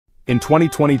In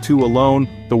 2022 alone,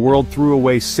 the world threw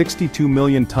away 62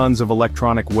 million tons of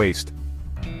electronic waste.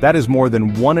 That is more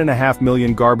than 1.5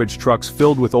 million garbage trucks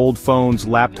filled with old phones,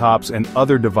 laptops, and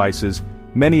other devices,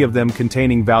 many of them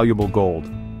containing valuable gold.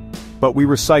 But we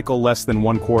recycle less than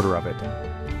 1/4 of it.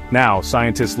 Now,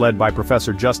 scientists led by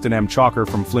Professor Justin M. Chalker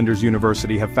from Flinders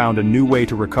University have found a new way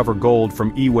to recover gold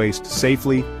from e-waste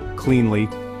safely, cleanly,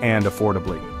 and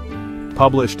affordably.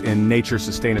 Published in Nature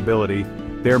Sustainability,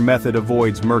 their method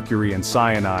avoids mercury and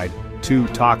cyanide, two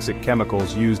toxic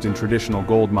chemicals used in traditional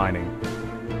gold mining.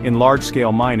 In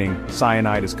large-scale mining,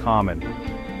 cyanide is common.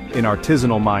 In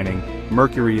artisanal mining,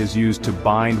 mercury is used to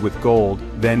bind with gold,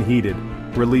 then heated,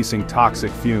 releasing toxic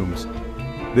fumes.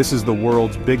 This is the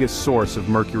world's biggest source of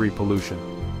mercury pollution.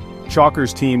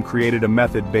 Chalker's team created a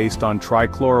method based on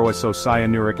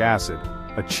trichloroisocyanuric acid,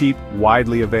 a cheap,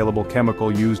 widely available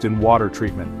chemical used in water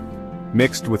treatment.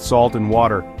 Mixed with salt and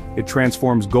water, it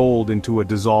transforms gold into a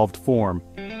dissolved form.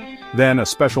 Then a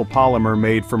special polymer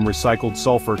made from recycled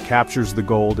sulfur captures the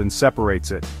gold and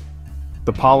separates it.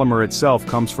 The polymer itself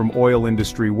comes from oil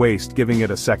industry waste, giving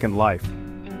it a second life.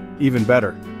 Even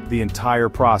better, the entire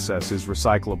process is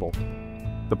recyclable.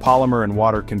 The polymer and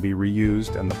water can be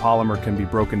reused, and the polymer can be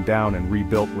broken down and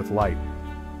rebuilt with light.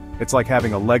 It's like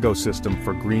having a Lego system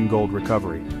for green gold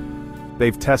recovery.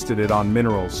 They've tested it on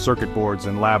minerals, circuit boards,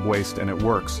 and lab waste, and it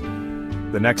works.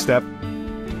 The next step?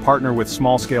 Partner with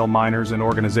small-scale miners and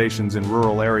organizations in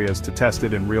rural areas to test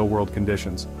it in real-world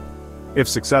conditions. If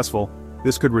successful,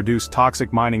 this could reduce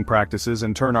toxic mining practices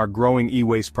and turn our growing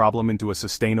e-waste problem into a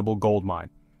sustainable gold mine.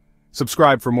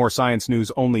 Subscribe for more science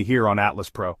news only here on Atlas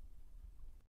Pro.